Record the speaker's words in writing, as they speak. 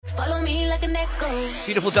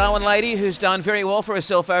Beautiful Darwin lady who's done very well for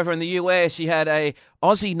herself over in the US. She had a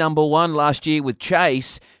Aussie #1 last year with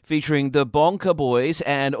Chase, featuring the Bonka Boys,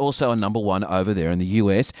 and also a #1 over there in the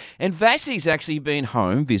US. And Vassie's actually been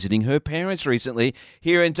home visiting her parents recently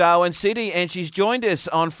here in Darwin City, and she's joined us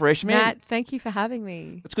on Fresh Mint. Matt, thank you for having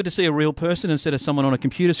me. It's good to see a real person instead of someone on a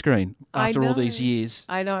computer screen after all these years.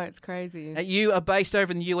 I know, it's crazy. You are based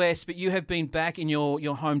over in the US, but you have been back in your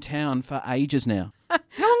hometown for ages now.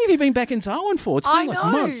 How long have you been back in Darwin for? It's been like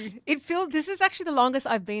months. This is actually the longest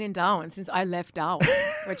I've been in Darwin since I left Darwin,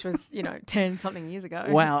 which was, 10-something years ago.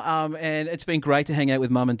 Wow. And it's been great to hang out with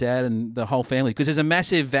Mum and Dad and the whole family, because there's a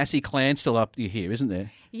massive Vassie clan still up here, isn't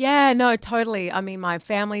there? Yeah, no, totally. I mean, my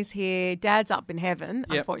family's here. Dad's up in heaven,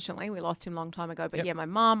 unfortunately. We lost him a long time ago. But my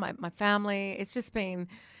mum, my family, it's just been...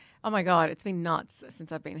 Oh, my God, it's been nuts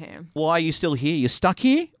since I've been here. Why are you still here? You're stuck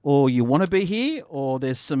here, or you want to be here, or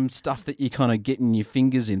there's some stuff that you're kind of getting your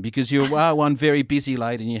fingers in, because you are one very busy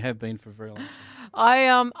lady and you have been for very long.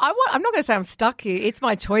 I'm not going to say I'm stuck here. It's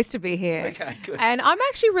my choice to be here. Okay, good. And I'm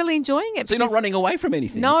actually really enjoying it. So you're not running away from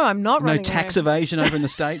anything? No, I'm not running away. No tax evasion over in the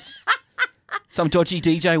States? Some dodgy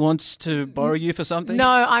DJ wants to borrow you for something?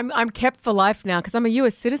 No, I'm kept for life now because I'm a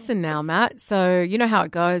US citizen now, Matt. So you know how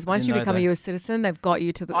it goes. Once you become a US citizen, they've got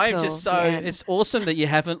you to the I'm just so... It's awesome that you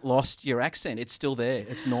haven't lost your accent. It's still there.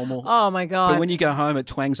 It's normal. Oh, my God. But when you go home, it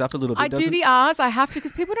twangs up a little bit, I do the R's. I have to,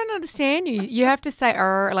 because people don't understand you. You have to say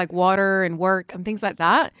like water and work and things like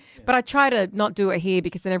that. Yeah. But I try to not do it here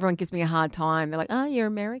because then everyone gives me a hard time. They're like, oh, you're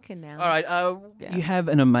American now. All right. You have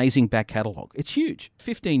an amazing back catalogue. It's huge.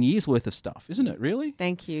 15 years worth of stuff, isn't it, really?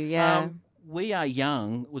 Thank you, yeah. We Are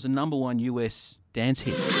Young was a #1 US dance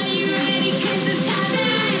hit. Are you ready? 'Cause it's happening.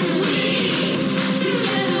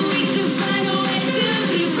 Together we can find a way to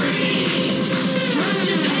be free. From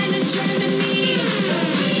Japan to Germany.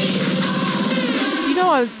 You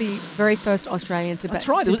know, I was the very first Australian to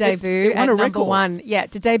debut at #1. Yeah,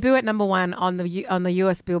 to debut at #1 on the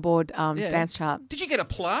US Billboard dance chart. Did you get a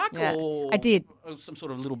plaque? Yeah, or I did. Some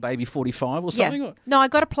sort of little baby 45 or something? Yeah. No, I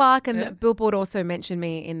got a plaque, and Billboard also mentioned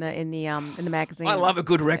me in the magazine. I love a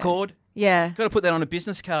good record. Yeah. Got to put that on a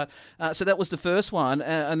business card. So that was the first one.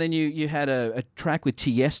 And then you had a track with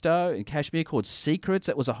Tiesto and Kashmir called Secrets.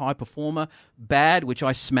 That was a high performer. Bad, which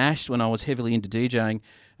I smashed when I was heavily into DJing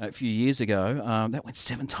a few years ago. That went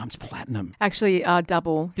 7 times platinum. Actually,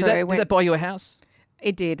 double. Did that buy you a house?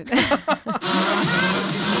 It did.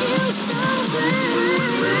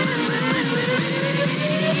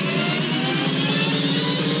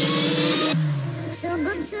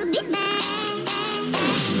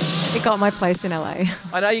 It got my place in LA.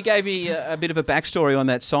 I know you gave me a bit of a backstory on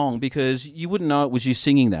that song, because you wouldn't know it was you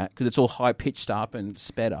singing that, because it's all high-pitched up and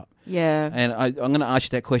sped up. Yeah. And I'm going to ask you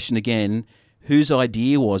that question again. Whose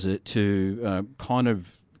idea was it to kind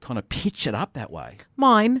of pitch it up that way?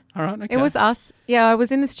 Mine. All right, okay. It was us. Yeah, I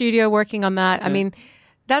was in the studio working on that. Yeah. I mean,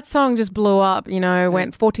 that song just blew up,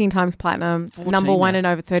 went 14 times platinum, 14, #1 in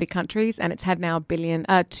over 30 countries, and it's had now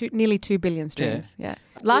nearly 2 billion streams. Yeah.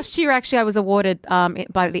 Last year, actually, I was awarded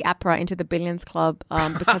by the APRA into the Billions Club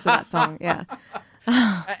because of that song. Yeah.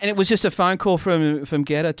 And it was just a phone call from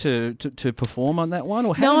Geta to perform on that one,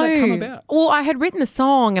 or how did that come about? Well, I had written a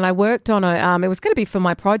song and I worked on it. It was going to be for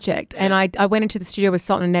my project, and I went into the studio with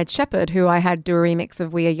Sultan and Ned Shepherd, who I had do a remix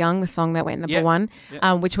of "We Are Young," the song that went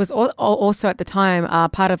 #1, which was also at the time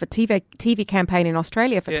part of a TV campaign in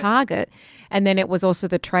Australia for Target. And then it was also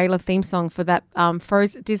the trailer theme song for that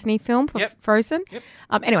Disney film for Frozen. Yep.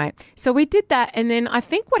 Anyway, so we did that. And then I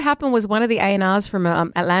think what happened was one of the A&Rs from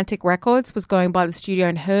Atlantic Records was going by the studio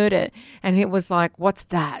and heard it. And it was like, what's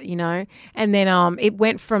that, And then it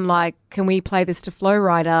went from like, can we play this to Flo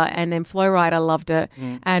Rida? And then Flo Rida loved it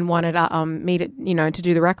and wanted me to, to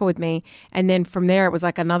do the record with me. And then from there, it was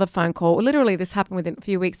like another phone call. Literally, this happened within a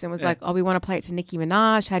few weeks, and was like, oh, we want to play it to Nicki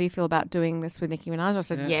Minaj. How do you feel about doing this with Nicki Minaj? I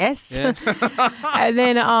said, yes. Yeah. And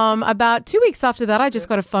then about 2 weeks after that, I just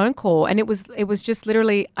got a phone call, and it was just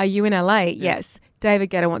literally, are you in LA? Yes. David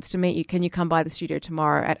Guetta wants to meet you. Can you come by the studio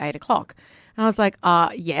tomorrow at 8:00? And I was like,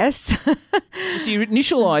 yes. Was your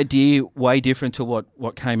initial idea way different to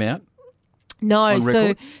what came out? No,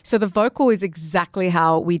 so the vocal is exactly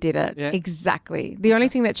how we did it. Yeah. Exactly. The only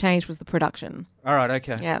thing that changed was the production. All right,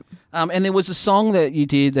 okay. Yeah. And there was a song that you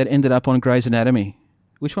did that ended up on Grey's Anatomy.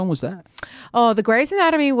 Which one was that? Oh, the Grey's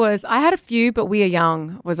Anatomy was, I had a few, but We Are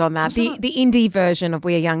Young was on that. The indie version of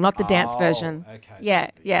We Are Young, not the dance version.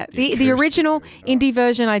 Okay. Yeah. The original indie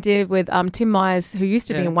version I did with Tim Myers, who used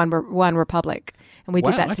to be in One Republic. And we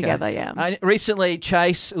did that together, yeah. Recently,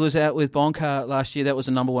 Chase was out with Bonka last year. That was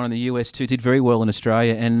a #1 in the US too. Did very well in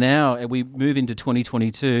Australia. And now we move into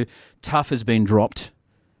 2022. Tough has been dropped.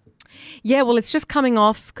 Yeah, well, it's just coming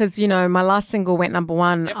off because, my last single went number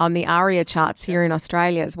one on the ARIA charts here in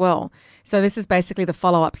Australia as well. So this is basically the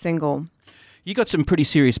follow-up single. You got some pretty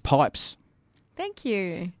serious pipes. Thank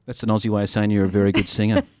you. That's an Aussie way of saying you're a very good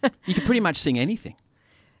singer. You can pretty much sing anything.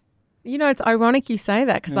 It's ironic you say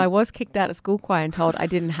that because I was kicked out of school choir and told I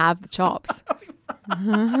didn't have the chops.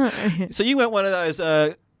 So you weren't one of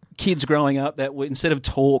those kids growing up that would, instead of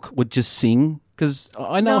talk would just sing? Because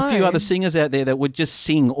I know a few No. other singers out there that would just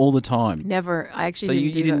sing all the time. Never. I So actually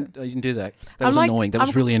you didn't do that. didn't do that. That I'm was annoying. That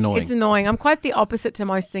was really annoying. It's annoying. I'm quite the opposite to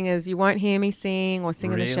most singers. You won't hear me sing or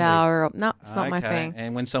sing in the Really? shower. No, it's not my Okay. thing.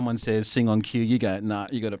 And when someone says sing on cue, you go, nah,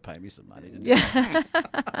 you got to pay me some money. Yeah.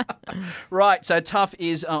 Right, so Tough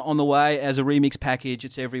is on the way as a remix package.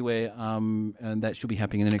 It's everywhere, and that should be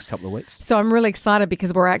happening in the next couple of weeks. So I'm really excited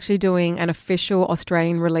because we're actually doing an official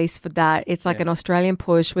Australian release for that. It's like an Australian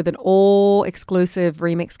push with an all-exclusive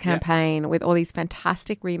remix campaign with all these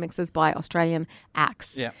fantastic remixes by Australian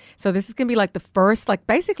acts. Yeah. So this is going to be like the first,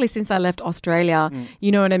 basically since I left Australia,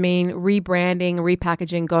 you know what I mean, rebranding,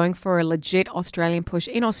 repackaging, going for a legit Australian push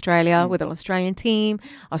in Australia with an Australian team,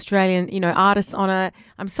 Australian, artists on it.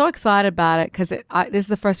 I'm so excited about it because this is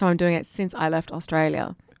the first time I'm doing it since I left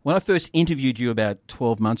Australia. When I first interviewed you about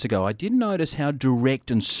 12 months ago, I did notice how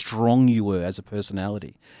direct and strong you were as a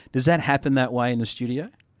personality. Does that happen that way in the studio?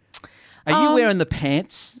 Are you wearing the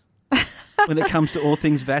pants when it comes to all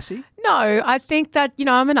things Vassy? No, I think that,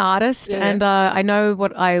 I'm an artist and I know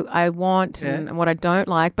what I want and what I don't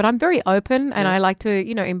like, but I'm very open and I like to,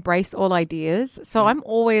 embrace all ideas. So I'm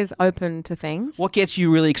always open to things. What gets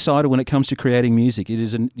you really excited when it comes to creating music? It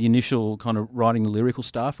is the initial kind of writing the lyrical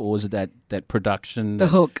stuff, or is it that production? The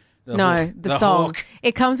hook. The No, hook. the song. hook.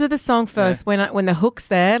 It comes with the song first. When the hook's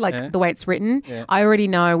there, the way it's written, I already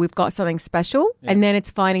know we've got something special, and then it's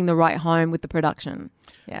finding the right home with the production.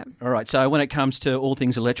 Yeah. All right. So when it comes to all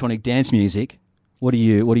things electronic dance music, what do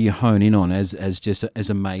you hone in on as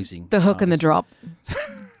amazing? The hook and the drop.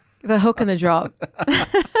 The hook and the drop.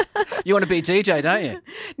 You want to be DJ, don't you?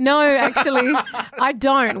 No, actually, I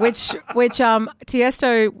don't. Which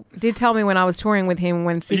Tiesto did tell me when I was touring with him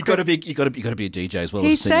when Secrets. You got to be a DJ as well.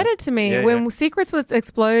 He as a singer. said it to me Yeah, when yeah. Secrets was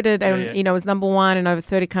exploded and it was number one in over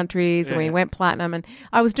 30 countries and we went platinum and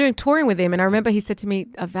I was doing touring with him and I remember he said to me,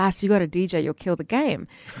 Vass, you got a DJ, you'll kill the game.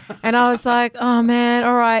 And I was like, oh man,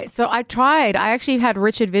 all right. So I tried. I actually had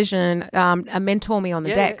Richard Vision mentor me on the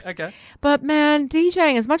decks. Okay. But man,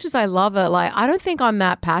 DJing, as much as I love it, I don't think I'm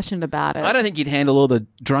that passionate about it. I don't think you'd handle all the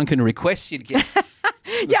drunken requests you'd get.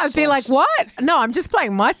 Yeah, I'd be like, what? No, I'm just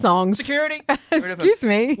playing my songs. Security. Excuse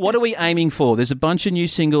me. What are we aiming for? There's a bunch of new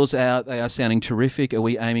singles out. They are sounding terrific. Are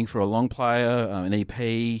we aiming for a long player, an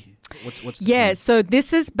EP? What's the Yeah, plan? so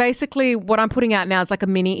this is basically what I'm putting out now. It's like a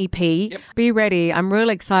mini EP. Yep. Be ready. I'm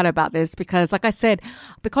really excited about this because, like I said,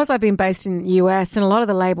 because I've been based in the US and a lot of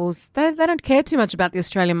the labels, they don't care too much about the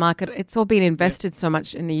Australian market. It's all been invested so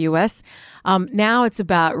much in the US. Now it's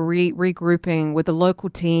about regrouping with the local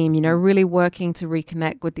team, really working to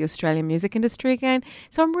reconnect with the Australian music industry again.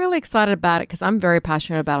 So I'm really excited about it because I'm very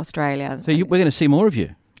passionate about Australia. So we're going to see more of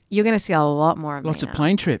you. You're going to see a lot more of Lots me of now.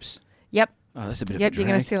 plane trips. Yep. Oh, that's a bit Yep, of a you're drag.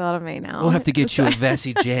 going to see a lot of me now. We'll have to get you a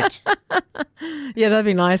Vassy jet. Yeah, that'd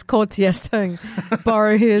be nice. Call Tiesto and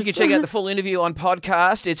borrow his. You can check out the full interview on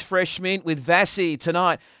podcast. It's Fresh Mint with Vassy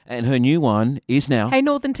tonight. And her new one is now. Hey,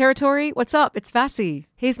 Northern Territory, what's up? It's Vassy.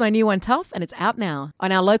 Here's my new one, Tough, and it's out now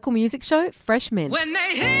on our local music show, Fresh Mint. When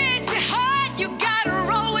they hit you hard, you gotta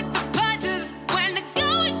roll with the punches. When the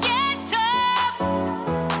going gets tough,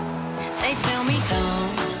 they tell me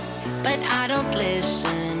go, but I don't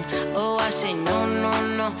listen. Oh, I say no, no,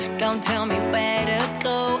 no, don't tell me where to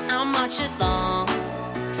go. I'll march along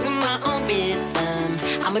to my own rhythm.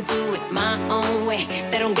 I'ma do it my own way.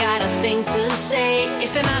 They don't got a thing to say.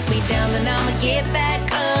 If they knock me down, then I'ma get back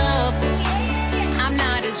up. I'm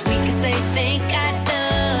not as weak as they think I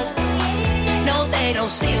look. No, they don't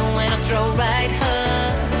see it when I throw right hook.